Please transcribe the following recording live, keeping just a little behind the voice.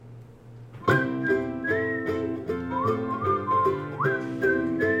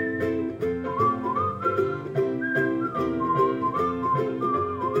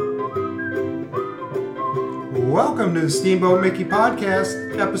Welcome to the Steamboat Mickey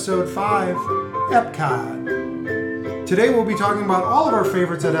Podcast, Episode 5, Epcot. Today we'll be talking about all of our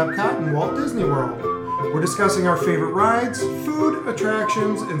favorites at Epcot and Walt Disney World. We're discussing our favorite rides, food,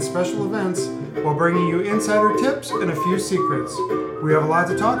 attractions, and special events while bringing you insider tips and a few secrets. We have a lot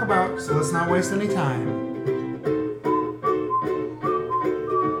to talk about, so let's not waste any time.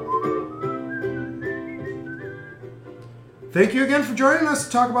 Thank you again for joining us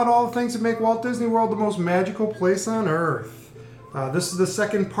to talk about all the things that make Walt Disney World the most magical place on Earth. This is the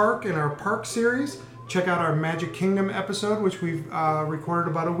second park in our park series. Check out our Magic Kingdom episode, which we've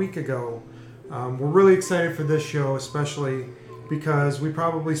recorded about a week ago. We're really excited for this show, especially because we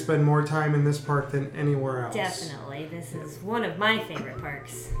probably spend more time in this park than anywhere else. Definitely. This is one of my favorite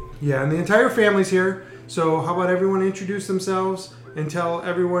parks. Yeah, and the entire family's here. So how about everyone introduce themselves and tell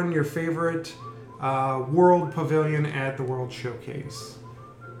everyone your favorite World Pavilion at the World Showcase.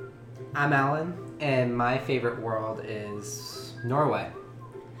 I'm Alan, and my favorite world is Norway.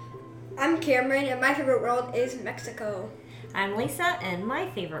 I'm Cameron, and my favorite world is Mexico. I'm Lisa, and my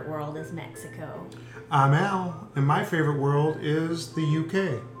favorite world is Mexico. I'm Al, and my favorite world is the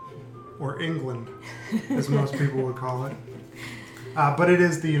UK, or England, as most people would call it. But it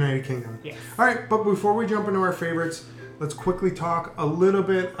is the United Kingdom. Yes. All right, but before we jump into our favorites, let's quickly talk a little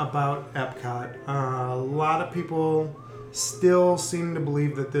bit about Epcot. A lot of people still seem to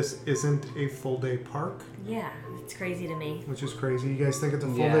believe that this isn't a full-day park. Yeah, it's crazy to me. Which is crazy. You guys think it's a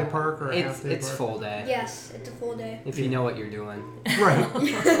full-day park or a half-day park? It's full day. Yes, it's a full day. If you know what you're doing. Right.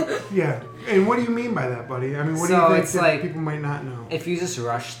 Yeah. And what do you mean by that, buddy? I mean, what do you think that people might not know? If you just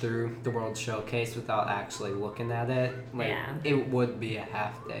rush through the World Showcase without actually looking at it, it would be a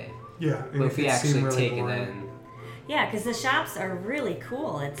half day. Yeah. But if you actually really take boring. it in. Yeah, because the shops are really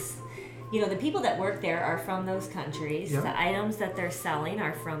cool. It's, the people that work there are from those countries. Yep. The items that they're selling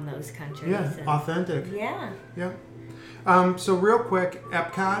are from those countries. Yeah, authentic. Yeah. Yeah. So real quick,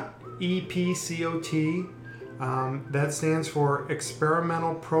 Epcot, EPCOT, that stands for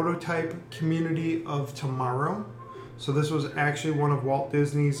Experimental Prototype Community of Tomorrow. So this was actually one of Walt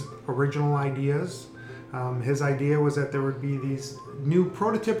Disney's original ideas. His idea was that there would be these new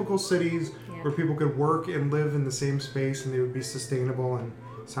prototypical cities where people could work and live in the same space and they would be sustainable, and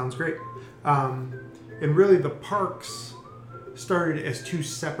sounds great. And really the parks started as two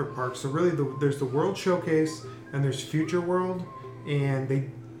separate parks. So really there's the World Showcase and there's Future World,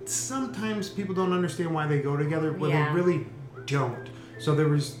 and sometimes people don't understand why they go together, but they really don't. So there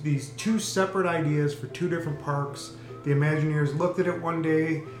was these two separate ideas for two different parks. The Imagineers looked at it one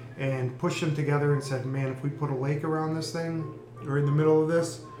day and pushed them together and said, man, if we put a lake around this thing or in the middle of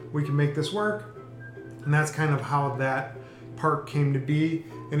this, we can make this work. And that's kind of how that park came to be.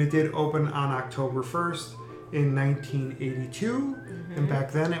 And it did open on October 1st in 1982. Mm-hmm. And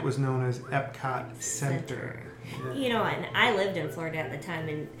back then it was known as Epcot Center. Yeah. And I lived in Florida at the time,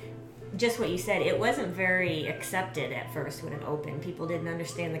 and just what you said, it wasn't very accepted at first when it opened. People didn't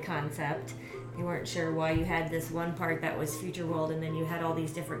understand the concept. They weren't sure why you had this one part that was Future World and then you had all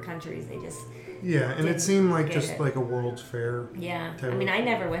these different countries. They just and it seemed like just like a World's Fair. Yeah. I mean, I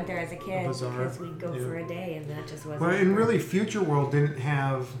never went there as a kid Bizarre. because we'd go for a day, and that just wasn't. Well, and really Future World didn't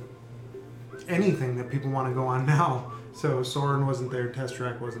have anything that people want to go on now. So Soarin' wasn't there, Test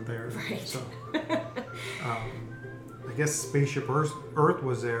Track wasn't there. Right. So I guess Spaceship Earth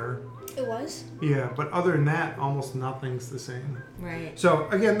was there. It was? Yeah, but other than that, almost nothing's the same. Right. So,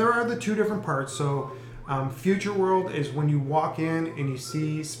 again, there are the two different parts. So, Future World is when you walk in and you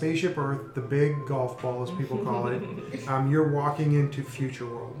see Spaceship Earth, the big golf ball, as people call it. You're walking into Future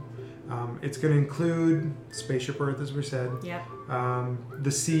World. It's going to include Spaceship Earth, as we said. Yep.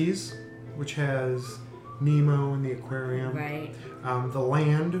 The Seas, which has Nemo and the aquarium. Right. The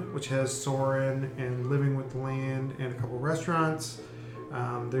Land, which has Soarin' and Living with the Land and a couple restaurants.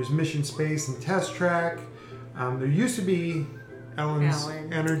 There's Mission Space and Test Track. There used to be Ellen's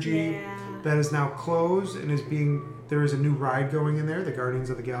Energy that is now closed and there is a new ride going in there, the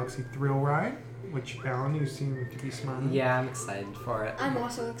Guardians of the Galaxy Thrill Ride, which, Alan, you seem to be smiling. Yeah, I'm excited for it. I'm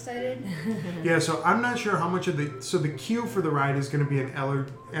also excited. Yeah, so I'm not sure how much of the queue for the ride is going to be in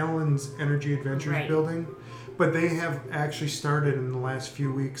Ellen's Energy Adventures building, but they have actually started in the last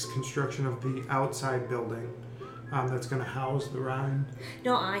few weeks construction of the outside building. That's going to house the ride.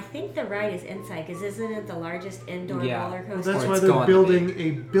 No, I think the ride is inside, because isn't it the largest indoor roller coaster? Well, that's why they're building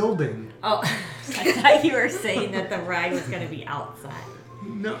a building. Oh, I thought you were saying that the ride was going to be outside.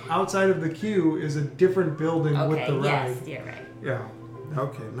 No, outside of the queue is a different building with the ride. Yes, you're right. Yeah.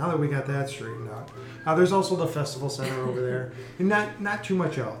 Okay, now that we got that straightened out. There's also the Festival Center over there. And not too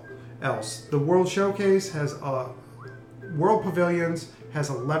much else. The World Showcase has World Pavilions has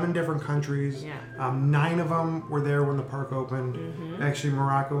 11 different countries. Yeah. 9 of them were there when the park opened. Mm-hmm. Actually,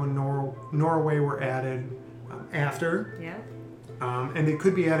 Morocco and Norway were added after. Yeah. And they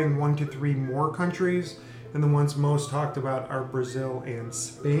could be adding 1 to 3 more countries. And the ones most talked about are Brazil and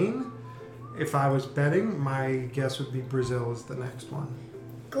Spain. If I was betting, my guess would be Brazil is the next one.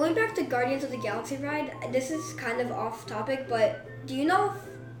 Going back to Guardians of the Galaxy ride, this is kind of off topic, but do you know if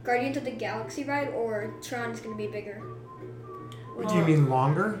Guardians of the Galaxy ride or Tron is going to be bigger? Do you mean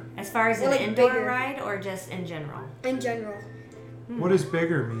longer? As far as Or, an like, indoor bigger. ride or just in general? In general. What does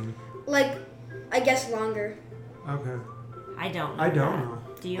bigger mean? Like, I guess longer. Okay. I don't know. I don't that. know.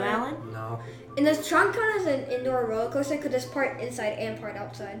 Do you, Alan? No. And does Tron count as an indoor roller coaster? Because there's part inside and part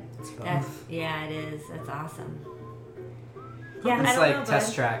outside. It's both. Yeah, it is. That's awesome. Yeah, I It's don't like know, test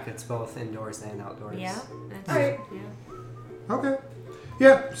bud. track. It's both indoors and outdoors. Yeah. That's, Alright. yeah. Okay.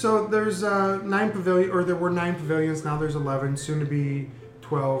 Yeah, so there's 9 pavilions, or there were 9 pavilions, now there's 11, soon to be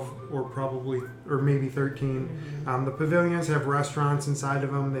 12, or probably, or maybe 13. The pavilions have restaurants inside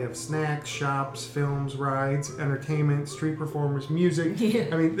of them. They have snacks, shops, films, rides, entertainment, street performers, music. Yeah.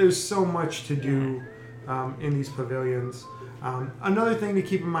 I mean, there's so much to do in these pavilions. Another thing to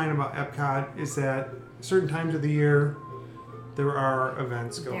keep in mind about Epcot is that certain times of the year, there are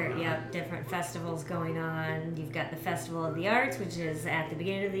events going on. Yep, different festivals going on. You've got the Festival of the Arts, which is at the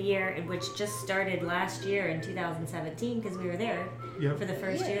beginning of the year, and which just started last year in 2017 because we were there Yep. for the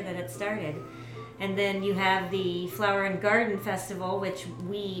first year that it started. And then you have the Flower and Garden Festival, which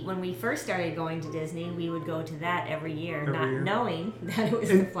when we first started going to Disney, we would go to that every year, Every not year. knowing that it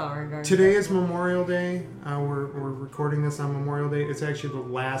was And the Flower and Garden Today is Festival. Memorial Day. We're recording this on Memorial Day. It's actually the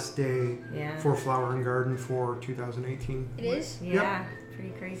last day Yeah. for Flower and Garden for 2018. It is? Yeah,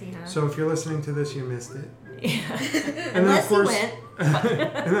 pretty crazy, huh? So if you're listening to this, you missed it. yeah. And Unless then of course, you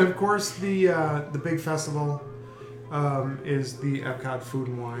went. and then of course the big festival is the Epcot Food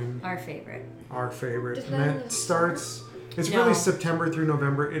and Wine, Our favorite. our favorite, Does and that- that starts. It's No. really September through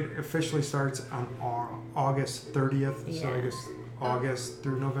November. It officially starts on August 30th. So I Yeah. guess August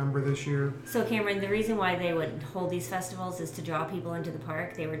through November this year. So Cameron, the reason why they would hold these festivals is to draw people into the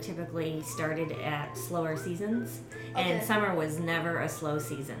park. They were typically started at slower seasons, and Okay. summer was never a slow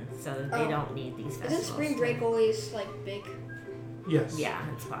season, so they Oh. don't need these festivals. Isn't spring break always, like, big? Yes. Yeah,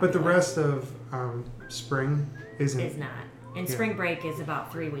 it's popular. But the rest of spring isn't. is not. And Yeah. spring break is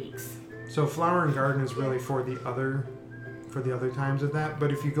about 3 weeks. So Flower and Garden is really for the other times of that.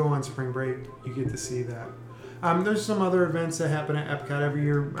 But if you go on spring break, you get to see that. There's some other events that happen at Epcot every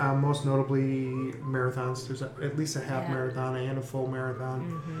year. Most notably marathons. There's at least a half Yeah. marathon and a full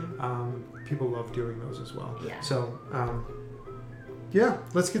marathon. People love doing those as well. Yeah. So yeah,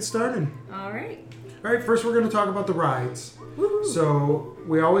 let's get started. All right. All right, first we're going to talk about the rides. So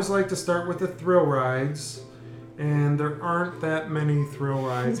we always like to start with the thrill rides, and there aren't that many thrill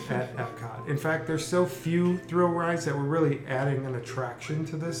rides at Epcot. In fact, there's so few thrill rides that we're really adding an attraction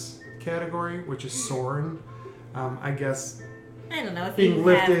to this category, which is Soarin'. I guess, I don't know if Being you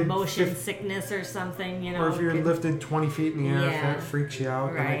lifted have motion fif- sickness or something, you know. or if you're could- lifted 20 feet in the air, if Yeah. that freaks you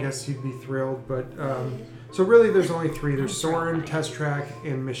out, then I Right. guess you'd be thrilled. But so really, there's only 3. There's That's Soarin', right. Test Track,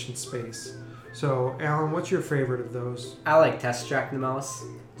 and Mission Space. So, Alan, what's your favorite of those? I like test track the most,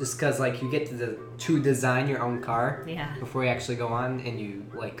 just because like you get to design your own car Yeah, before you actually go on, and you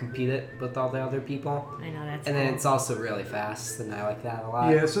like compete it with all the other people. I know that's. And then cool. it's also really fast, and I like that a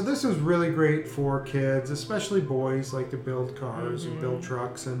lot. Yeah, so this is really great for kids, especially boys like to build cars and Mm-hmm. build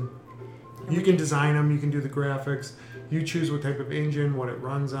trucks, and you can design them, you can do the graphics, you choose what type of engine, what it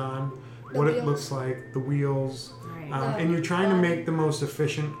runs on, The what it wheels. looks like, the wheels, Right. and you're trying to make the most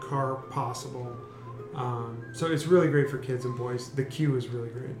efficient car possible. So it's really great for kids and boys. The queue is really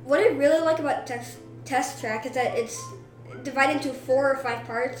great. What I really like about Test Track is that it's divided into 4 or 5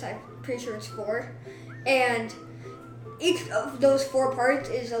 parts. I'm pretty sure it's 4. And each of those 4 parts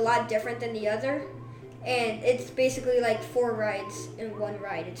is a lot different than the other. And it's basically like 4 rides in one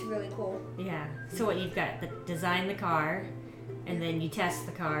ride. It's really cool. Yeah. So what you've got, design the car, and then you test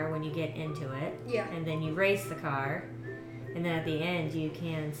the car when you get into it. Yeah. And then you race the car, and then at the end you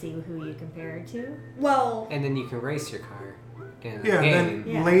can see who you compare it to. Well, And then you can race your car in a Yeah, game. then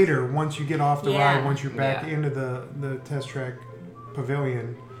Yeah. later, once you get off the Yeah. ride, once you're back Yeah. into the Test Track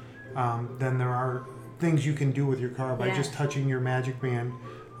pavilion, then there are things you can do with your car by Yeah. just touching your Magic Band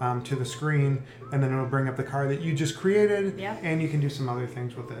to the screen, and then it'll bring up the car that you just created, Yep. and you can do some other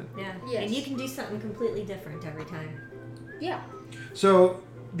things with it. Yeah. Yes. And you can do something completely different every time. yeah. So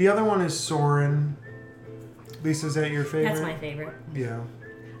the other one is Soarin'. Lisa, is that your favorite? That's my favorite. Yeah.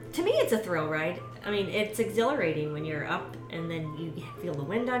 To me, it's a thrill ride. I mean, it's exhilarating when you're up and then you feel the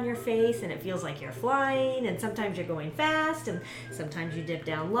wind on your face and it feels like you're flying, and sometimes you're going fast and sometimes you dip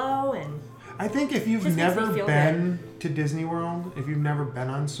down low. And I think if you've just makes me never feel been to Disney World, if you've never been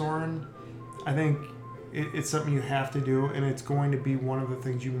on Soarin', I think it's something you have to do, and it's going to be one of the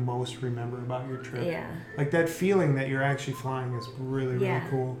things you most remember about your trip. Yeah. Like that feeling that you're actually flying is really, really Yeah.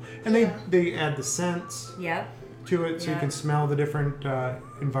 cool. And they add the scents Yep. to it so you Yeah. can smell the different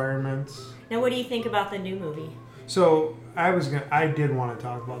environments. Now, what do you think about the new movie? So I did want to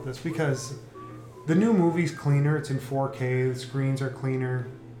talk about this because the new movie's cleaner. It's in 4K. The screens are cleaner.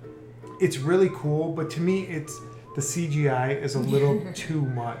 It's really cool, but to me, the CGI is a little too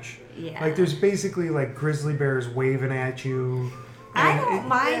much. Yeah. Like there's basically like grizzly bears waving at you. I and don't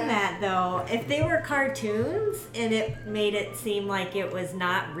mind Yeah. that though. If they were cartoons and it made it seem like it was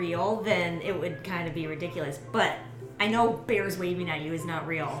not real, then it would kind of be ridiculous. But I know bears waving at you is not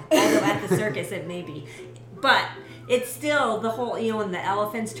real. Although at the circus it may be. But it's still the whole, when the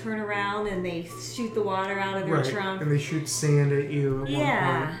elephants turn around and they shoot the water out of their Right, trunk. and they shoot sand at you at one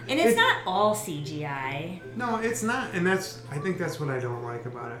Yeah. point. And it's not all CGI. No, it's not, and I think that's what I don't like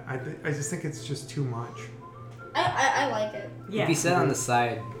about it. I just think it's just too much. I like it. Yeah. If you sit on the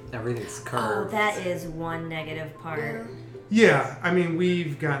side, everything's Oh, curved. that is one negative part. Yeah, I mean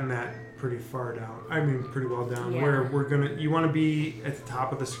we've gotten that pretty far down. I mean pretty well down. Yeah. Where you want to be at the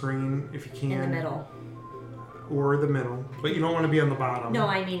top of the screen if you can, In the middle. or the middle, but you don't want to be on the bottom. No,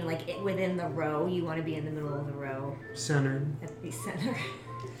 I mean like within the row. You want to be in the middle of the row. Centered. At the center.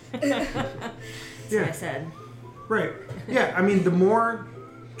 That's what I said. Right. Yeah. I mean, the more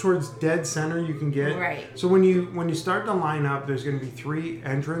towards dead center you can get. Right. So when you start to line up, there's going to be 3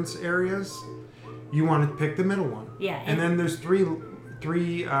 entrance areas. You want to pick the middle one. Yeah. And then there's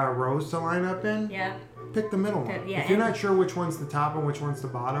three rows to line up in. Yeah. Pick the middle one. Yeah, If you're and- not sure which one's the top and which one's the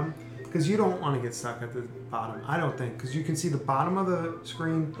bottom, because you don't want to get stuck at the bottom. I don't think, because you can see the bottom of the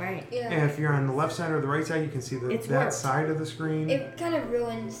screen. Right. Yeah. And if you're on the left side or the right side, you can see It's that warped. side of the screen. It kind of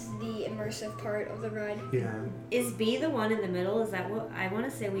ruins the immersive part of the ride. Yeah. Is B the one in the middle? Is that what I want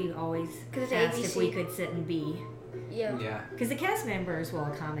to say? We always 'Cause it's asked if ABC. we could sit in B, Yeah. Yeah. because the cast members will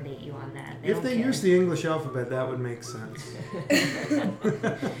accommodate you on that. If don't they care. use the English alphabet, that would make sense.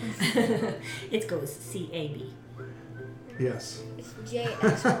 it goes CAB. Yes. It's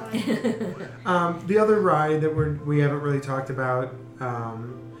JSY. The other ride that we haven't really talked about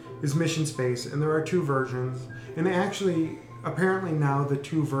is Mission Space, and there are 2 versions. And actually, apparently now the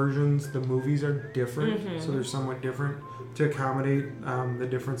 2 versions, the movies are different, so they're somewhat different to accommodate the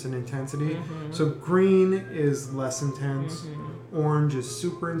difference in intensity. So green is less intense, orange is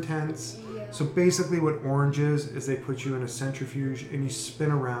super intense. Yeah. So basically what orange is they put you in a centrifuge and you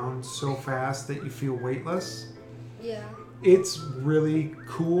spin around so fast that you feel weightless. Yeah. It's really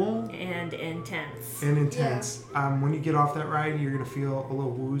cool And intense. and intense. When you get off that ride, you're gonna feel a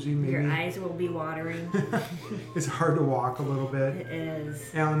little woozy. Maybe Your eyes will be watering. it's hard to walk a little bit. It is.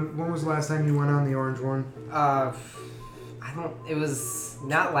 Alan, when was the last time you went on the orange one? It was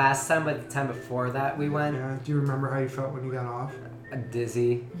not last time, but the time before that we went. Yeah. Do you remember how you felt when you got off?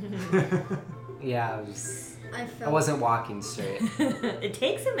 Dizzy. Yeah, I wasn't walking straight. It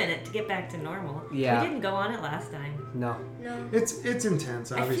takes a minute to get back to normal. Yeah. We didn't go on it last time. No. No. It's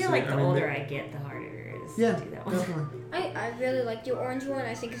intense. Obviously. I feel like the mean, older I get, the harder it is Yeah, to do that one. definitely. I really like the orange one.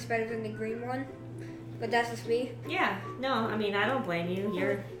 I think it's better than the green one. But that's just me. Yeah. No, I mean, I don't blame you.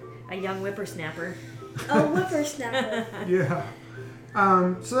 You're a young whippersnapper. A whippersnapper. Yeah.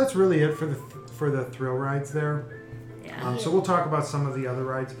 So that's really it for the thrill rides there. Yeah. So we'll talk about some of the other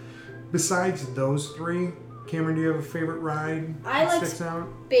rides. Besides those 3, Cameron, do you have a favorite ride I that like sticks out?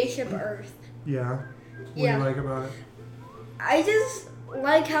 Spaceship Earth. Yeah. What do Yeah. you like about it? I just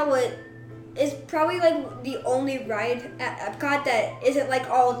like how it's probably like the only ride at Epcot that isn't like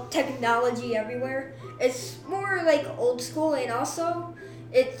all technology everywhere. It's more like old school, and also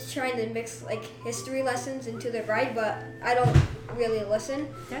it's trying to mix like history lessons into the ride, but I don't really listen.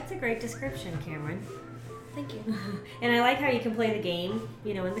 That's a great description, Cameron. Thank you. And I like how you can play the game,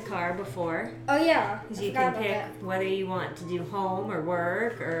 in the car before. Oh yeah, I Because you forgot can about pick that. whether you want to do home or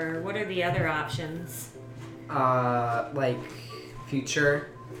work, or what are the other options? Like future,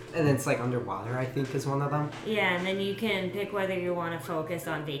 and it's like underwater. I think is one of them. Yeah, and then you can pick whether you want to focus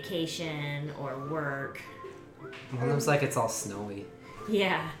on vacation or work. One of them's like it's all snowy.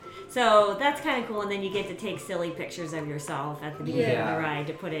 Yeah. So that's kind of cool, and then you get to take silly pictures of yourself at the beginning of Yeah. the ride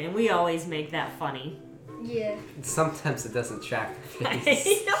to put in, and we always make that funny. Yeah. Sometimes it doesn't track the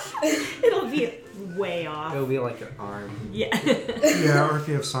face. It'll be way off. It'll be like your arm. Yeah. Yeah, or if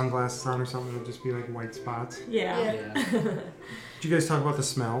you have sunglasses on or something, it'll just be like white spots. Yeah. Yeah. Did you guys talk about the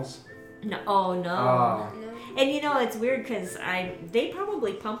smells? No, oh no. Oh. No. And you know it's weird because they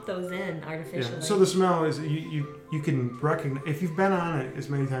probably pump those in artificially. Yeah. So the smell is you can recognize if you've been on it as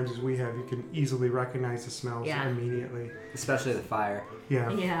many times as we have. You can easily recognize the smells immediately. Especially the fire.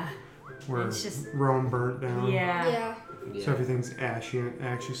 Yeah. Yeah. Where It's just- Rome burnt down. Yeah. Yeah. Yeah. So everything's ashy and it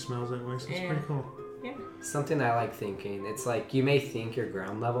actually smells that way. So it's Yeah. pretty cool. Something I like thinking. It's like you may think you're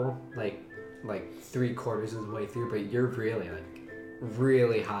ground level, like 3/4 of the way through, but you're really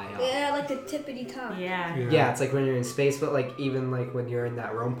really high up. Yeah, like the tippity top. Yeah. Yeah, it's like when you're in space, but like even like when you're in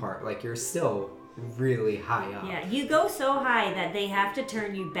that Rome part, like you're still really high up. Yeah, you go so high that they have to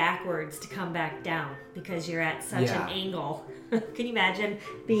turn you backwards to come back down because you're at such Yeah. an angle. Can you imagine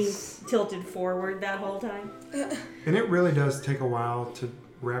being tilted forward that whole time? And it really does take a while to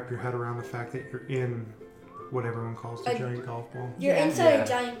wrap your head around the fact that you're in what everyone calls the A- giant golf ball. You're Yeah. inside Yeah. a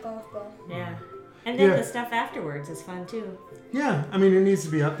giant golf ball. Yeah. And then Yeah. the stuff afterwards is fun too. Yeah, I mean it needs to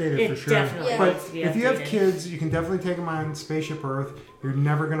be updated It for sure. definitely Yeah. But needs to be if you have updated. kids, you can definitely take them on Spaceship Earth. You're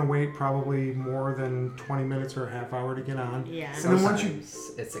never going to wait probably more than 20 minutes or a half hour to get on. Yeah. And then once you-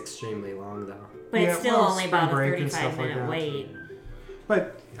 Sometimes it's extremely long though. But Yeah, it's still well, only spring about a break and 35 stuff like minute that. wait.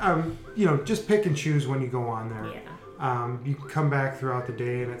 But just pick and choose when you go on there. Yeah. You can come back throughout the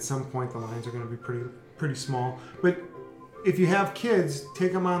day, and at some point the lines are going to be pretty small. But if you have kids,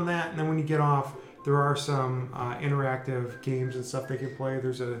 take them on that, and then when you get off, there are some interactive games and stuff they can play.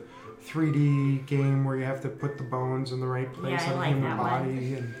 There's a 3D game where you have to put the bones in the right place Yeah, I on the like human that one.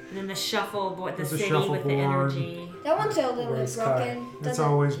 body, and And then the shuffleboard, the There's a city with the shuffleboard. energy. That one's a little bit Race car. broken. it's Doesn't-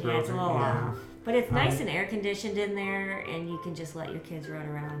 always Yeah, broken. it's a little yeah. off. But it's nice Um, and air conditioned in there, and you can just let your kids run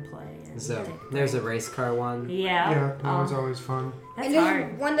around and play. And So take there's a break. race car one. Yeah. Yeah, that Oh, one's always fun. that's and there's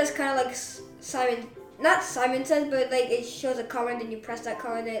hard. one that's kind of like not Simon Says, but like it shows a color and then you press that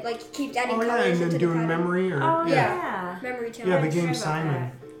color and it like keeps adding Oh yeah, colors and into then the doing pattern. memory or Oh yeah. yeah. Memory Yeah, challenge. the I game forgot about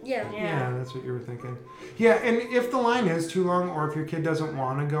Simon. Yeah. Yeah. Yeah, that's what you were thinking. Yeah, and if the line is too long, or if your kid doesn't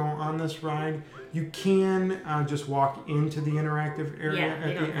want to go on this ride, you can just walk into the interactive area Yeah,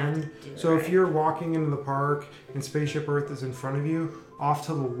 they at don't the have end. to do it, So if right. you're walking into the park and Spaceship Earth is in front of you, off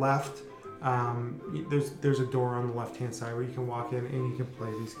to the left, there's a door on the left-hand side where you can walk in and you can play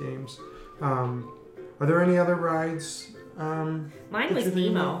these games. Are there any other rides? Mine What was you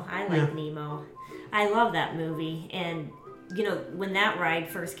think Nemo. about- I like Yeah. Nemo. I love that movie, and you know when that ride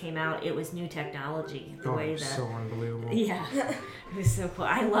first came out, it was new technology. The Oh, way that so unbelievable. yeah, it was so cool.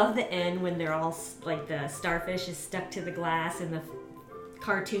 I love the end when they're all like the starfish is stuck to the glass, and the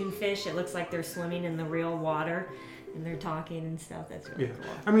cartoon fish. It looks like they're swimming in the real water, and they're talking and stuff. That's really Yeah.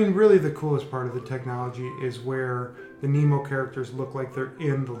 cool. I mean, really, the coolest part of the technology is where the Nemo characters look like they're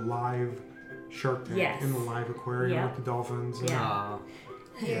in the live Shark Tank, Yes. in the live aquarium Yeah. with the dolphins. And, Yeah.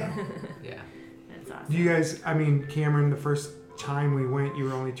 Yeah. Yeah. That's awesome. You guys, I mean, Cameron, the first time we went, you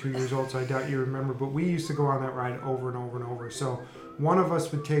were only 2 years old, so I doubt you remember, but we used to go on that ride over and over and over. So one of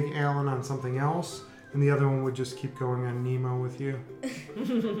us would take Alan on something else, and the other one would just keep going on Nemo with you.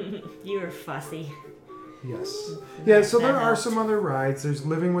 You were fussy. Yes. Yeah, so there That are helped. some other rides. There's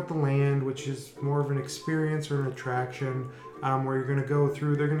Living with the Land, which is more of an experience or an attraction where you're going to go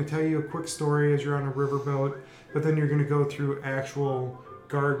through. They're going to tell you a quick story as you're on a riverboat, but then you're going to go through actual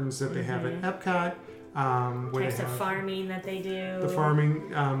gardens that they have at Epcot. Where Types they of have farming that they do. the farming.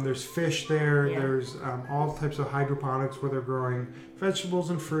 There's fish there. Yeah. There's all types of hydroponics where they're growing vegetables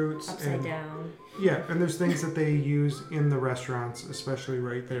and fruits. Upside and, down. Yeah, and there's things that they use in the restaurants, especially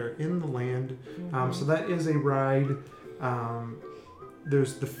right there in the land. So that is a ride.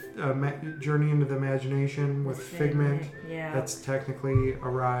 There's the Journey into the Imagination with Figment. Yeah. That's technically a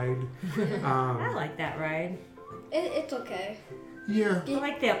ride. I like that ride. It's okay. Yeah. I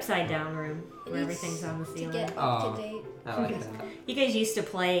like the upside down room It where needs everything's on the To ceiling. get up Oh. to date. I like that. You guys used to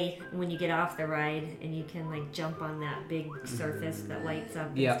play when you get off the ride and you can like jump on that big surface that lights up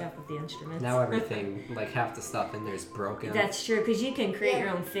and Yeah. stuff with the instruments. Now everything, like half the stuff in there is broken. That's true because you can create Yeah. your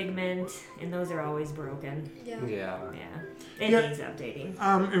own figment and those are always broken. Yeah. Yeah. Yeah. It Yeah. needs updating.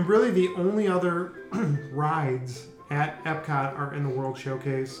 And really, the only other rides at Epcot are in the World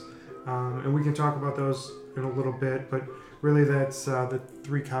Showcase, and we can talk about those in a little bit. But really, that's the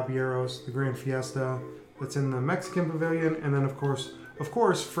Three Caballeros, the Grand Fiesta, that's in the Mexican Pavilion, and then of course,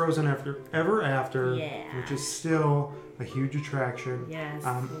 Frozen Ever After, Yeah. which is still a huge attraction. Yes.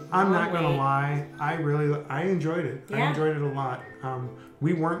 I'm not Long gonna wait. lie, I enjoyed it. I Yeah. enjoyed it a lot.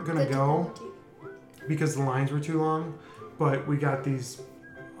 We weren't gonna Good go technology. because the lines were too long, but we got these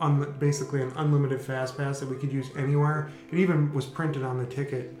basically an unlimited fast pass that we could use anywhere. It even was printed on the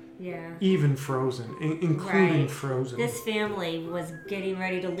ticket Yeah. even Frozen, including Right. Frozen. This family was getting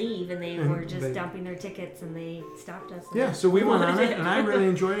ready to leave, and they And were just they- dumping their tickets, and they stopped us. Yeah, so we went on it, and I wanted really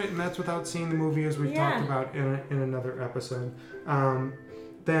enjoyed it, and that's without seeing the movie, as we've talked Yeah. about in another episode.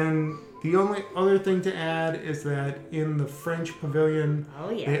 Then the only other thing to add is that in the French Pavilion, Oh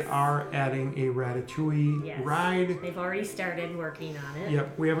yes. they are adding a Ratatouille Yes. ride. They've already started working on it.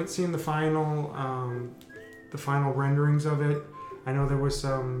 Yep, we haven't seen the final renderings of it. I know there was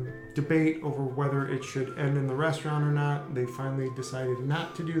some debate over whether it should end in the restaurant or not. They finally decided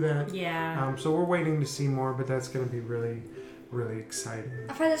not to do that. Yeah. So we're waiting to see more, but that's going to be really, really exciting.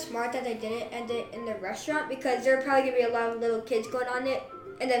 I find it smart that they didn't end it in the restaurant because there are probably gonna be a lot of little kids going on it,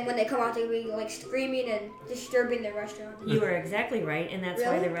 and then when they come out, they'll be like screaming and disturbing the restaurant. You were exactly right, and that's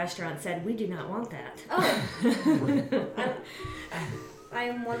why Really? the restaurant said we do not want that. Oh, I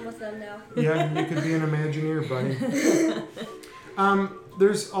am one with them now. Yeah, you could be an Imagineer, buddy.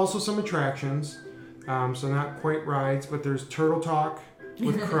 There's also some attractions, so not quite rides, but there's Turtle Talk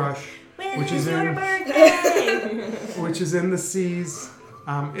with Crush, When Which is is your in- birthday? which is in the seas.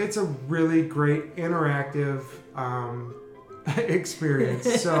 It's a really great interactive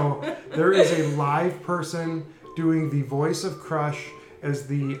experience. So there is a live person doing the voice of Crush as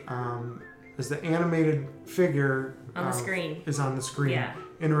the animated figure On the screen. is on the screen, Yeah.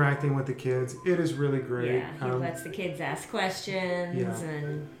 interacting with the kids. It is really great. Yeah, he lets the kids ask questions yeah.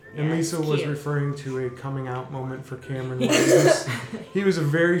 and. And yeah, Lisa it's was cute. referring to a coming out moment for Cameron. Where he was a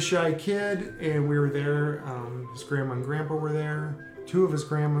very shy kid, and we were there. His grandma and grandpa were there. Two of his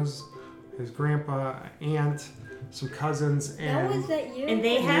grandmas, his grandpa, aunt, some cousins, That was and that year. And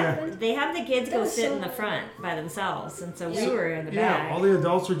they Yeah. have the kids That go was sit so in the cool. front by themselves, and so we Yeah. were in the yeah, back. all the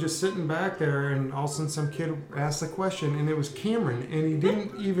adults were just sitting back there, and all of a sudden some kid asked a question, and it was Cameron, and he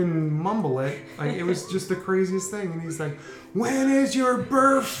didn't even mumble it. Like, it was just the craziest thing, and he's like, "When is your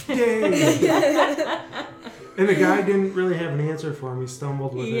birthday?" And the guy didn't really have an answer for him. He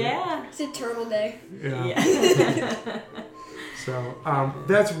stumbled with it. Yeah. It's a turtle day. Yeah. Yeah. So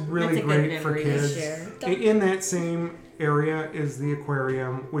that's really That's a good great for memory to kids. share. In that same area is the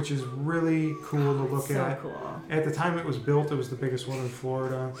aquarium, which is really cool to look so at. cool. At the time it was built, it was the biggest one in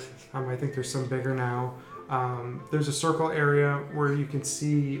Florida. I think there's some bigger now. There's a circle area where you can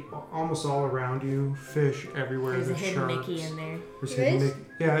see almost all around you fish everywhere. There's a hidden sharks. Mickey in there. There's There hidden is? Mickey.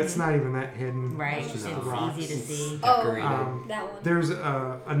 Yeah, it's not even that hidden. Right. It's It's just the rocks. easy to see. Oh. Decorated. That one. There's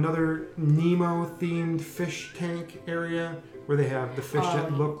another Nemo themed fish tank area where they have the fish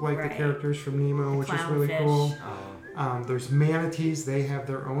that Oh, look like the right. characters from Nemo, The which is really clownfish. cool. Oh. There's manatees. They have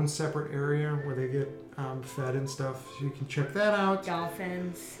their own separate area where they get fed and stuff. So you can check that out.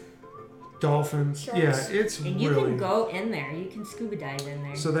 Dolphins. Dolphins. Sharks. Yeah, it's And you really... can go in there. You can scuba dive in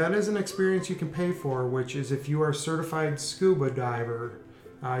there. So that is an experience you can pay for, which is if you are a certified scuba diver,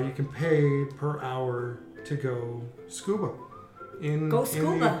 you can pay per hour to go scuba. Go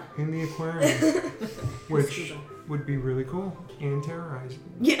scuba. In the aquarium, which Scuba. would be really cool and terrorizing.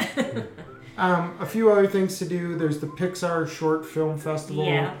 Yeah. A few other things to do. There's the Pixar Short Film Festival.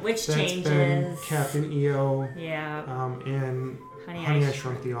 Yeah, which That's changes. been Captain EO Yeah. and Honey, I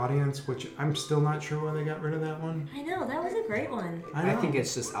Shrunk the Audience, which I'm still not sure why they got rid of that one. I know, that was a great one. I think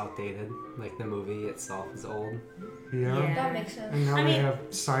it's just outdated. Like the movie itself is old. Yeah. Yeah. That makes sense. And now I they mean- have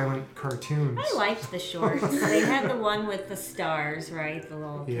silent cartoons. I liked the shorts. They had the one with the stars, right? The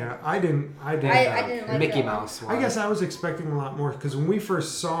little. Yeah, I didn't. I didn't like Mickey that one. Mouse one. I guess I was expecting a lot more because when we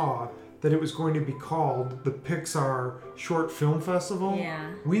first saw that it was going to be called the Pixar Short Film Festival, Yeah.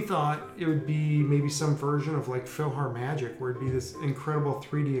 we thought it would be maybe some version of like Philhar Magic, where it'd be this incredible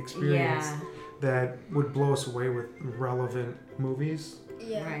 3D experience Yeah. that would blow us away with relevant movies.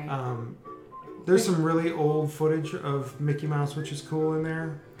 Yeah. Right. There's some really old footage of Mickey Mouse, which is cool in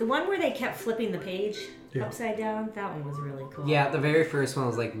there. The one where they kept flipping the page Yeah. upside down, that one was really cool. Yeah, the very first one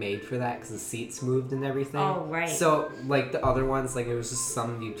was like made for that because the seats moved and everything. Oh, right. So like the other ones, like it was just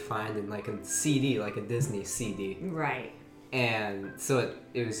something you'd find in like a CD, like a Disney CD, Right. and so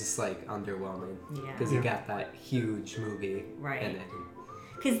it was just like underwhelming Yeah. because you got that huge movie Right. in it.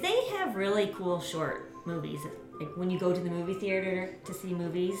 Because they have really cool short movies. Like when you go to the movie theater to see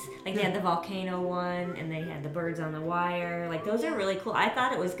movies, like they had the volcano one, and they had the Birds on the Wire. Like those are really cool. I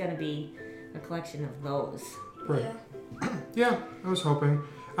thought it was going to be a collection of those. Right. Yeah. Yeah, I was hoping.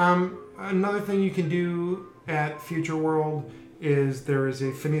 Another thing you can do at Future World is there is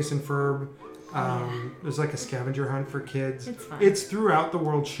a Phineas and Ferb. There's like a scavenger hunt for kids. It's fun. It's throughout the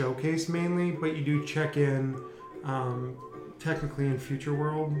World Showcase mainly, but you do check in technically in Future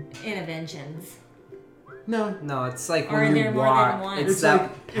World. Interventions. No. No, it's like Or when are you there more than walk. one? It's It's that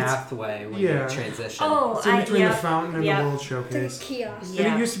like- pathway when yeah. you transition. Oh, It's in between the yep. fountain and Yep. the World It's like a Showcase. kiosk. Yeah.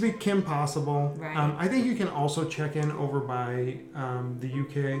 And it used to be Kim Possible. Right. I think you can also check in over by the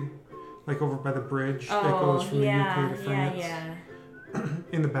UK, like over by the bridge that goes from the UK to France. yeah.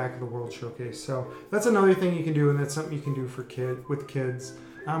 In the back of the World Showcase. So that's another thing you can do, and that's something you can do for kids.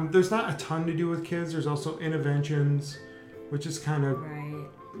 There's not a ton to do with kids. There's also Interventions, which is kind of Right.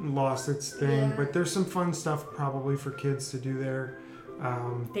 lost its thing, Yeah. but there's some fun stuff probably for kids to do there.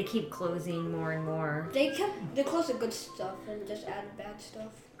 They keep closing more and more. They close the good stuff and just add bad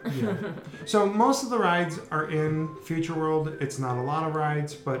stuff. Yeah. So most of the rides are in Future World. It's not a lot of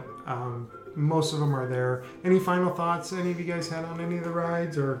rides, but most of them are there. Any final thoughts any of you guys had on any of the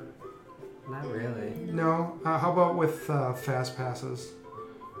rides, or Not really. no? How about with fast passes?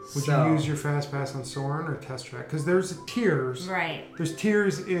 Would So, you use your fast pass on Soarin' or Test Track? Because there's tiers. Right. There's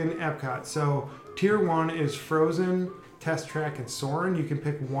tiers in Epcot. So tier 1 is Frozen, Test Track, and Soarin'. You can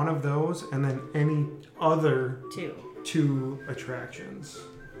pick one of those, and then any other 2 attractions.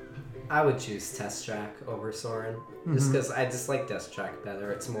 I would choose Test Track over Soarin', just because I just like Test Track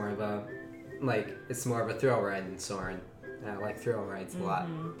better. It's more of a thrill ride than Soarin'. I like thrill rides a lot.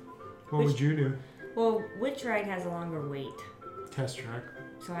 What would you do? Well, which ride has a longer wait? Test Track.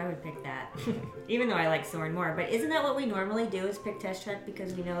 So I would pick that, even though I like Soarin' more. But isn't that what we normally do? Is pick Test Track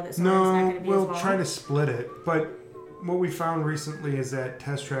because we know that Soarin's not No, going to be as we'll long? try to split it. But what we found recently is that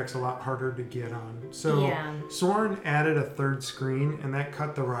Test Track's a lot harder to get on. So Yeah. Soarin' added a third screen, and that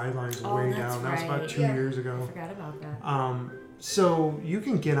cut the ride lines Oh, way that's down. That was about right. 2 Yeah. years I ago. forgot about that. So you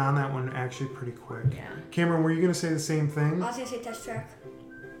can get on that one actually pretty quick. Yeah. Cameron, were you going to say the same thing? I was gonna say Test Track.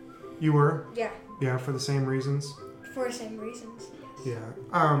 You were? Yeah, Yeah, for the same reasons? for the same reasons. Yes.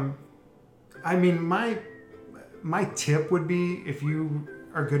 Yeah. I mean, my tip would be, if you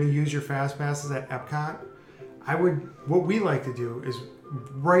are going to use your fast passes at Epcot, what we like to do is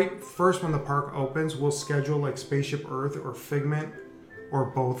right first when the park opens, we'll schedule like Spaceship Earth or Figment or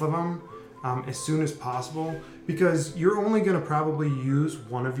both of them as soon as possible, because you're only going to probably use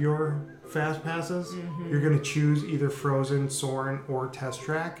one of your fast passes. You're going to choose either Frozen, Soarin', or Test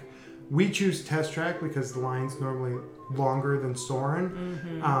Track. We choose Test Track because the line's normally longer than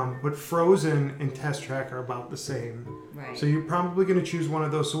Soarin', but Frozen and Test Track are about the same. Right. So you're probably going to choose one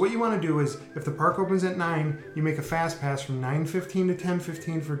of those. So what you want to do is, if the park opens at 9, you make a fast pass from 9:15 to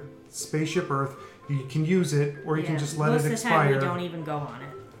 10:15 for Spaceship Earth. You can use it, or you can just let Most it of the time, expire. we don't even go on it.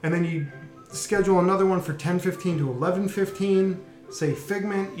 And then you schedule another one for 10:15 to 11:15. Say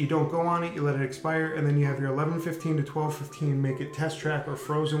Figment, you don't go on it, you let it expire, and then you have your 11:15 to 12:15. Make it Test Track or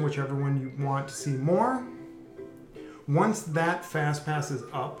Frozen, whichever one you want to see more. Once that fast pass is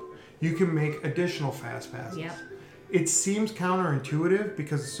up, you can make additional fast passes. Yep. It seems counterintuitive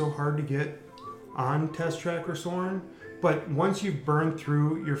because it's so hard to get on Test Track or Soarin', but once you've burned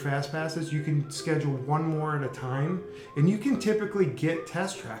through your fast passes, you can schedule one more at a time, and you can typically get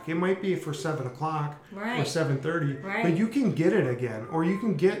Test Track. It might be for 7 o'clock or Right. 7:30, Right. but you can get it again, or you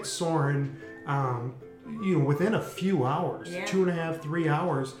can get Soarin', within a few hours, Yeah. 2.5, 3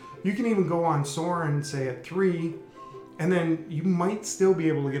 hours. You can even go on Soarin', say at 3, and then you might still be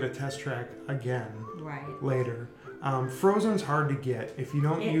able to get a Test Track again Right. later. Frozen's hard to get. If you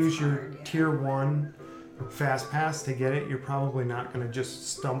don't It's use your hard, yeah. tier 1 fast pass to get it, you're probably not going to just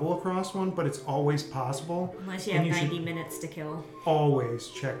stumble across one, but it's always possible. Unless you And have you should 90 minutes to kill. always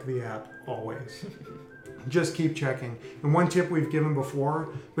check the app, always. Just keep checking. And one tip we've given before,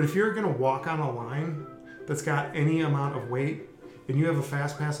 but if you're going to walk on a line that's got any amount of wait and you have a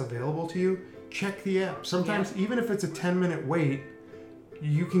fast pass available to you, check the app. Sometimes even if it's a 10-minute wait,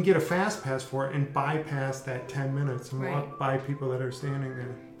 you can get a fast pass for it and bypass that 10 minutes and Right. walk by people that are standing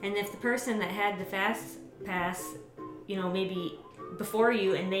there. And if the person that had the fast pass, maybe before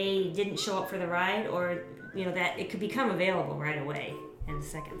you and they didn't show up for the ride, or, that it could become available right away in a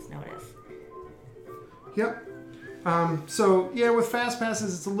second's notice. Yep. With fast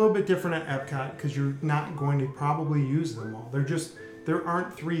passes, it's a little bit different at Epcot because you're not going to probably use them all. There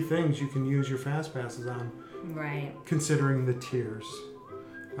aren't 3 things you can use your fast passes on, Right. considering the tiers.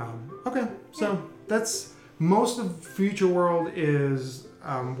 So that's most of Future World is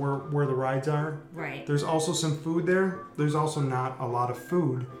where the rides are. Right. There's also some food there. There's also not a lot of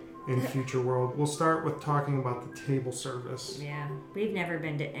food in Future World. We'll start with talking about the table service. Yeah. We've never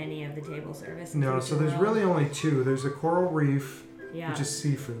been to any of the table service. in No, Future so there's World. really only 2. There's a coral reef, Yeah. which is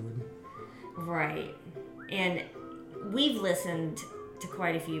seafood. Right. And we've listened to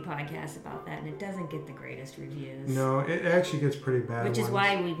quite a few podcasts about that, and it doesn't get the greatest reviews. No, it actually gets pretty bad. Which is ones.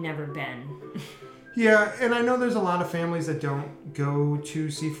 why we've never been. Yeah, and I know there's a lot of families that don't go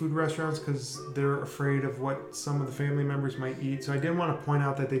to seafood restaurants because they're afraid of what some of the family members might eat. So I did want to point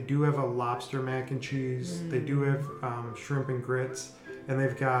out that they do have a lobster mac and cheese. They do have shrimp and grits, and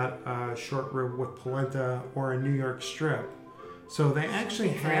they've got short rib with polenta or a New York strip. So they actually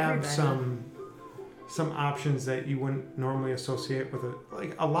Something for have everybody. some options that you wouldn't normally associate with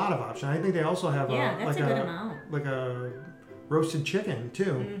a lot of options. I think they also have Yeah, that's a good amount. like a roasted chicken too.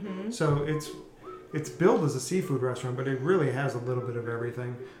 Mm-hmm. So it's billed as a seafood restaurant, but it really has a little bit of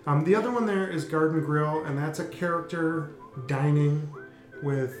everything. The other one there is Garden Grill, and that's a character dining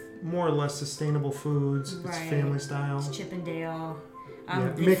with more or less sustainable foods. It's Right. family style. It's Chippendale. Yeah,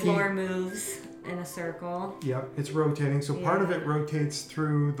 The Mickey. floor moves in a circle. Yep, it's rotating. So part of Yeah. it rotates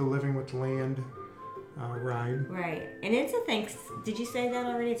through the Living with Land ride. Right. And it's did you say that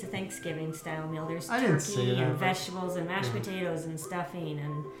already? It's a Thanksgiving style meal. There's I turkey didn't say that, and but- vegetables and mashed yeah. potatoes and stuffing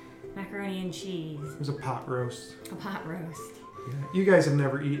and macaroni and cheese. There's a pot roast. A pot roast. Yeah. You guys have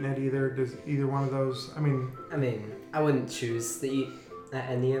never eaten it either. Does either one of those? I mean, I wouldn't choose to eat at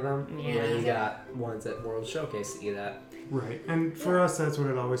any of them. Yeah. You got ones at World Showcase to eat at. right. And for us, that's what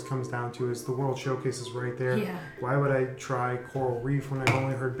it always comes down to: is the World Showcase is right there. Yeah. Why would I try Coral Reef when I've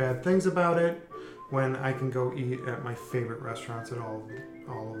only heard bad things about it? When I can go eat at my favorite restaurants at all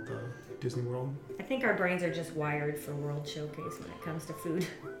of the Disney World. I think our brains are just wired for World Showcase when it comes to food.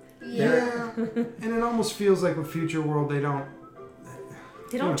 Yeah. And it almost feels like with Future World they don't.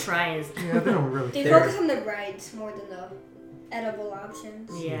 They don't try as. Yeah, they don't really. They There- focus on the rides more than the edible options.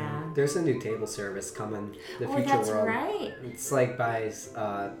 Yeah. There's a new table service coming. The Oh, Future that's World. right. It's like by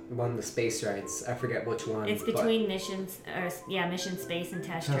one of the space rides. I forget which one. It's but- between Mission Space and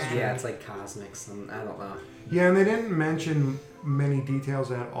Test Test Track. Yeah, it's like Cosmics. I don't know. Yeah, and they didn't mention many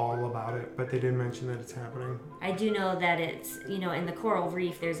details at all about it, but they did mention that it's happening. I do know that it's, in the Coral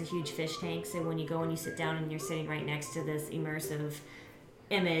Reef, there's a huge fish tank. So when you go and you sit down and you're sitting right next to this immersive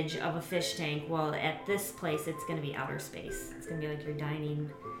image of a fish tank, well, at this place, it's going to be outer space. It's going to be like you're dining.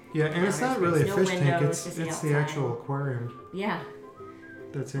 Yeah, and it's not really a No fish tank. windows, just It's the outside. actual aquarium Yeah,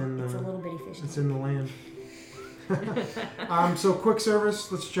 that's in it's a the little bitty fish it's tank. in the land. So quick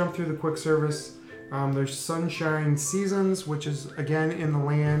service. Let's jump through the quick service. There's Sunshine Seasons, which is again in the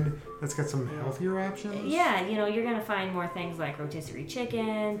land. That's got some healthier options. Yeah, you're going to find more things like rotisserie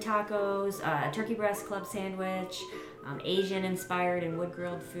chicken, tacos, turkey breast club sandwich, Asian-inspired and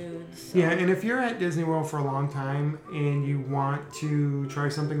wood-grilled foods. So- Yeah, and if you're at Disney World for a long time and you want to try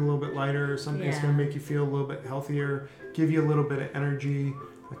something a little bit lighter, something that's going to Yeah. make you feel a little bit healthier, give you a little bit of energy,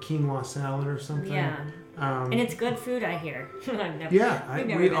 a quinoa salad or something. Yeah, Um, and it's good food, I hear. I've never, yeah, we've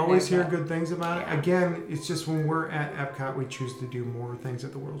never we been always there, hear but- good things about it. Yeah. Again, it's just when we're at Epcot, we choose to do more things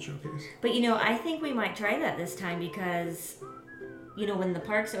at the World Showcase. But I think we might try that this time because, when the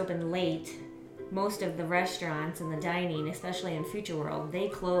parks open late, most of the restaurants and the dining, especially in Future World, they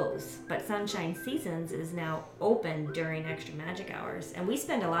close. But Sunshine Seasons is now open during Extra Magic Hours. And we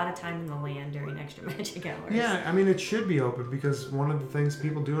spend a lot of time in the land during Extra Magic Hours. Yeah, I mean, it should be open because one of the things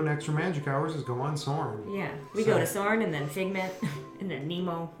people do in extra magic hours is go on Soarin'. Yeah. We So- go to Soarin' and then Figment and then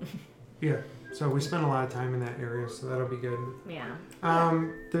Nemo. Yeah, so we spend a lot of time in that area, so that'll be good. Yeah.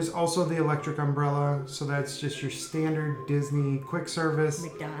 There's also the Electric Umbrella, so that's just your standard Disney quick service.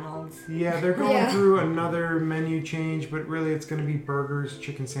 McDonald's. Yeah, they're going Yeah. through another menu change, but really it's going to be burgers,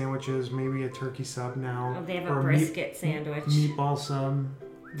 chicken sandwiches, maybe a turkey sub now. Oh, they have or a brisket sandwich. Meatball sub,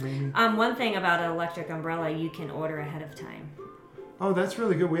 maybe. One thing about an Electric Umbrella, you can order ahead of time. Oh, that's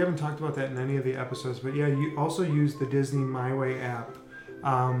really good. We haven't talked about that in any of the episodes, but yeah, you also use the Disney My Way app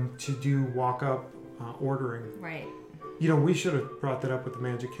to do walk-up ordering. Right. We should have brought that up with the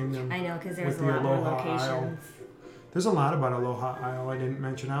Magic Kingdom. I know, because there's With a the lot more Aloha locations. Isle. There's a lot about Aloha Isle I didn't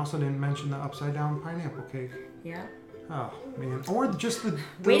mention. I also didn't mention the upside-down pineapple cake. Yeah. Oh, man. Or just the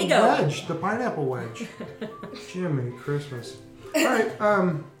Way to go. wedge, the pineapple wedge. Jiminy Christmas. All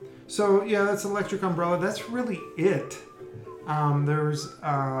right, so yeah, that's Electric Umbrella. That's really it. There's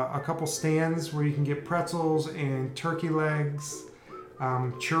a couple stands where you can get pretzels and turkey legs,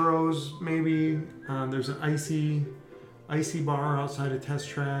 churros maybe. There's an icy bar outside of Test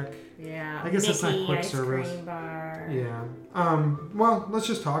Track. Yeah. I guess that's not Mickey quick ice service. cream bar. Yeah. Well, let's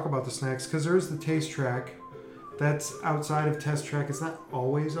just talk about the snacks because there is the Taste Track. That's outside of Test Track. It's not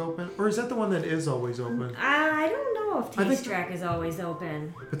always open, or is that the one that is always open? I don't know if I Taste think- Track is always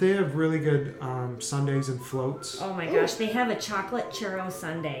open. But they have really good sundaes and floats. Oh my gosh, they have a chocolate churro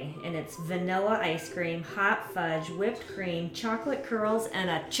sundae, and it's vanilla ice cream, hot fudge, whipped cream, chocolate curls, and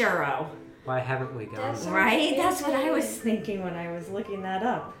a churro. Why haven't we gone? That's there? Right? That's what I was thinking when I was looking that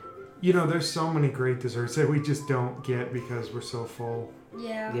up. There's so many great desserts that we just don't get because we're so full.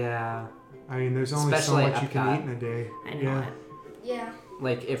 Yeah. Yeah. I mean, there's only Especially so much you can Epcot. eat in a day. I know Yeah. it. Yeah.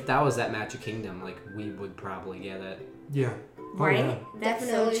 Like if that was at Magic Kingdom, like we would probably get it. Yeah. Oh, Right? yeah. That's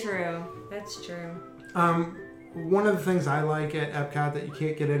Definitely. so true. That's true. One of the things I like at Epcot that you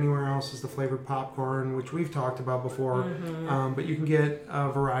can't get anywhere else is the flavored popcorn, which we've talked about before. But you can get a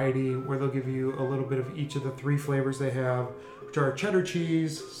variety where they'll give you a little bit of each of the 3 flavors they have, which are cheddar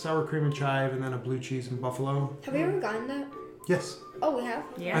cheese, sour cream and chive, and then a blue cheese and buffalo. Have we ever gotten that? Yes. Oh, we have?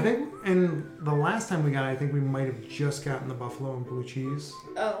 Yeah. I think, and the last time we got it, I think we might have just gotten the buffalo and blue cheese.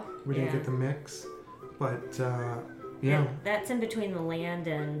 Oh. We didn't Yeah. get the mix. But, yeah. That's in between the land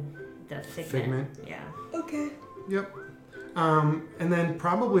and the figment. Figment. Yeah. Okay. Yep. And then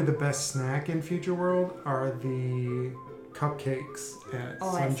probably the best snack in Future World are the cupcakes at At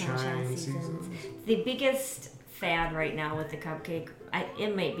Sunshine Seasons. The biggest fad right now with the cupcake,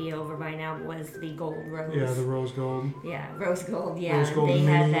 it might be over by now, was the gold rose. Yeah, the rose gold. Yeah, rose gold. Yeah, Rose gold they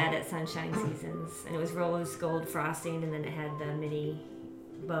mini. had that at Sunshine Seasons, and it was rose gold frosting, and then it had the mini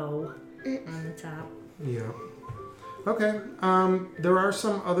bow on the top. Yeah. Okay. There are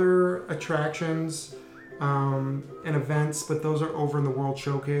some other attractions and events, but those are over in the World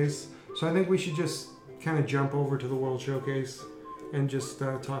Showcase. So I think we should just kind of jump over to the World Showcase and just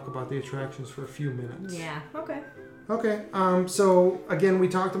talk about the attractions for a few minutes. Yeah. Okay. Okay. So again, we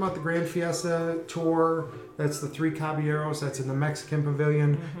talked about the Grand Fiesta Tour. That's the 3 Caballeros. That's in the Mexican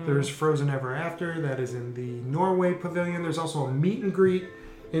Pavilion. There's Frozen Ever After. That is in the Norway Pavilion. There's also a meet and greet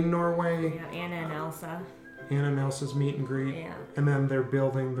in Norway. Yeah, Anna and Elsa. Anna and Elsa's meet and greet. Yeah. And then they're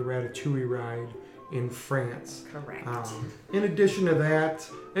building the Ratatouille ride in France. Correct. In addition to that,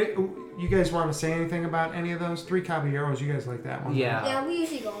 you guys want to say anything about any of those 3 Caballeros? You guys like that one? Yeah. Yeah, we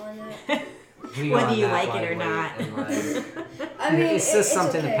usually go on that. We go Whether on you that, like it or wait not. and like- I mean, it's just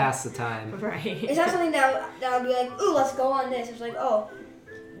something okay. to pass the time. Right. It's not something that would be like, ooh, let's go on this. It's like, oh,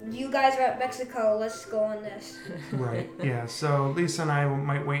 you guys are at Mexico, let's go on this. Right. Yeah. So Lisa and I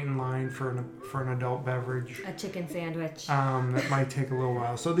might wait in line for an adult beverage. A chicken sandwich. That might take a little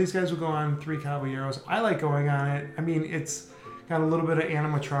while. So these guys will go on 3 Caballeros. I like going on it. I mean, it's got a little bit of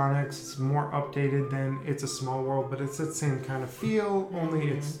animatronics. It's more updated than It's a Small World, but it's the same kind of feel. Only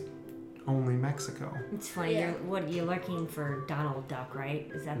it's only Mexico. It's funny. Yeah. You're looking for Donald Duck, right?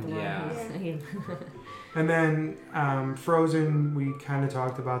 Is that the Yeah. one? Who's, And then Frozen, we kind of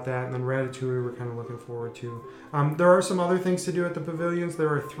talked about that. And then Ratatouille, we're kind of looking forward to. There are some other things to do at the pavilions. There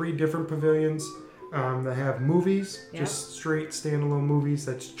are 3 different pavilions that have movies, Yeah. just straight standalone movies.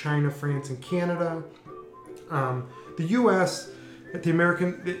 That's China, France, and Canada. The U.S., at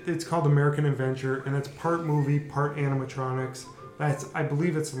the it's called American Adventure, and it's part movie, part animatronics. I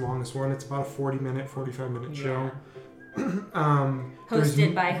believe it's the longest one. It's about a 45-minute show.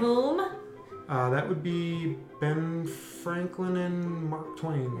 hosted by whom? That would be Ben Franklin and Mark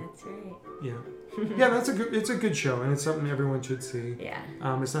Twain. That's right. Yeah, yeah, it's a good show, and it's something everyone should see. Yeah.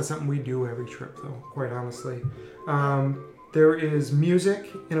 It's not something we do every trip, though. Quite honestly, there is music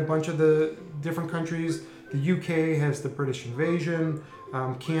in a bunch of the different countries. The UK has the British Invasion.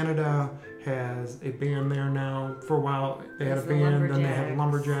 Canada has a band there now. For a while, they had a There's the band, then they had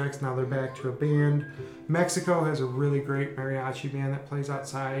Lumberjacks. Lumberjacks. Now they're back to a band. Mexico has a really great mariachi band that plays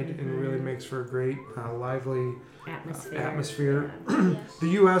outside and really makes for a great, lively atmosphere. Yeah. Yes. The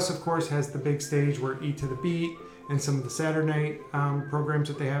U.S., of course, has the big stage where Eat to the Beat and some of the Saturday night programs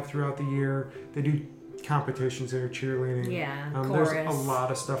that they have throughout the year. They do competitions there, cheerleading. Yeah, There's chorus. a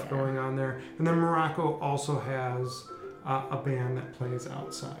lot of stuff Yeah. going on there. And then Morocco also has a band that plays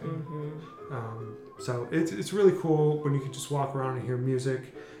outside. So it's really cool when you can just walk around and hear music.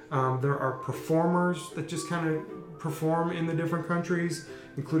 There are performers that just kind of perform in the different countries,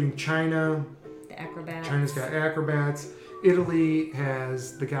 including China. The acrobats. China's got acrobats. Italy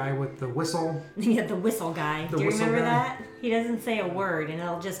has the guy with the whistle. Yeah, the whistle guy. The Do you whistle remember guy. that? He doesn't say a word, and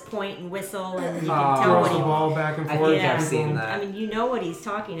he'll just point and whistle, and you can Oh. tell Throws what the he. ball back and I forth. think Yeah. I've seen that. I mean, you know what he's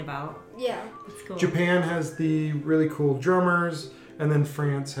talking about. Yeah. It's cool. Japan has the really cool drummers, and then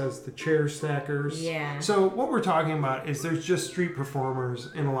France has the chair stackers. Yeah. So what we're talking about is there's just street performers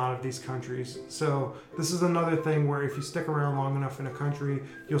in a lot of these countries. So this is another thing where if you stick around long enough in a country,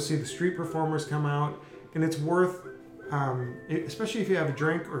 you'll see the street performers come out, and it's worth. Especially if you have a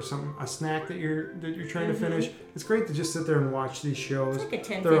drink or a snack that you're trying to finish, it's great to just sit there and watch these shows. It's like a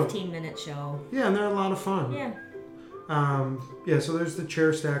 10, They're- 15-minute show. Yeah, and they're a lot of fun. Yeah. So there's the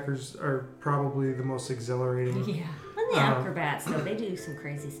chair stackers are probably the most exhilarating. Yeah. And the acrobats, though, they do some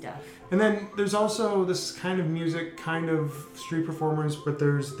crazy stuff. And then there's also this kind of music, kind of street performers, but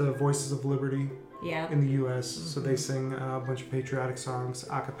there's the Voices of Liberty Yeah. in the U.S. So they sing a bunch of patriotic songs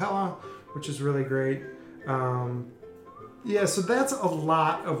a cappella, which is really great. Yeah, so that's a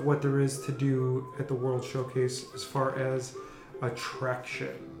lot of what there is to do at the World Showcase as far as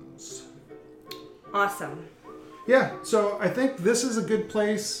attractions. Awesome. Yeah, so I think this is a good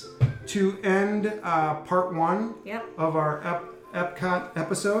place to end part 1 Yep. of our Epcot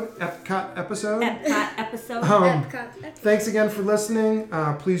episode. Epcot episode. Epcot. Thanks again for listening.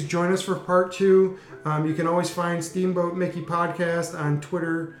 Please join us for part 2. You can always find Steamboat Mickey Podcast on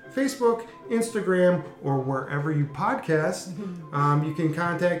Twitter, Facebook, Instagram, or wherever you podcast. You can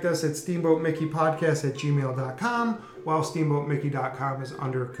contact us at steamboatmickeypodcast@gmail.com, while steamboatmickey.com is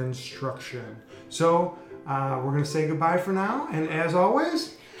under construction. So we're going to say goodbye for now, and as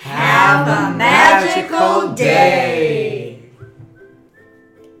always, Have a magical day.